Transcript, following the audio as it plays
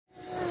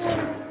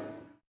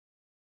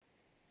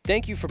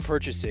Thank you for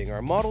purchasing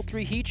our Model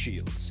 3 heat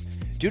shields.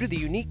 Due to the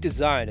unique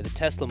design of the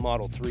Tesla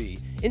Model 3,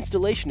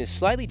 installation is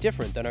slightly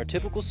different than our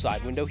typical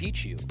side window heat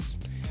shields.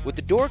 With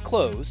the door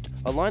closed,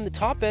 align the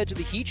top edge of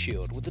the heat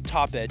shield with the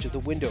top edge of the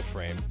window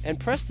frame and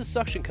press the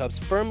suction cups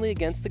firmly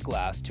against the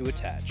glass to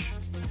attach.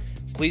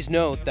 Please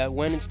note that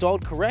when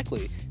installed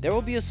correctly, there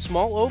will be a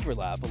small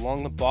overlap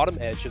along the bottom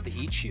edge of the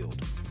heat shield.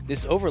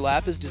 This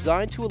overlap is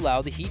designed to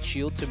allow the heat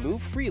shield to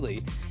move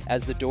freely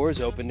as the door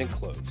is opened and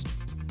closed.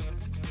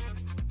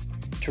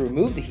 To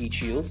remove the heat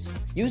shields,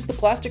 use the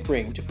plastic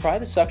ring to pry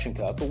the suction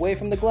cup away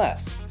from the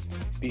glass.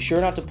 Be sure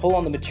not to pull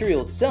on the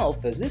material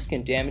itself, as this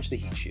can damage the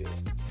heat shield.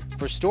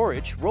 For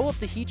storage, roll up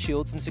the heat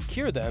shields and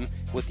secure them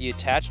with the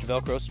attached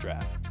Velcro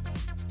strap.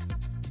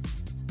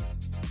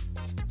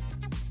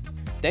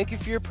 Thank you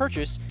for your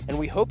purchase, and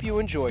we hope you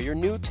enjoy your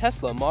new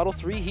Tesla Model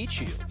 3 heat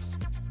shields.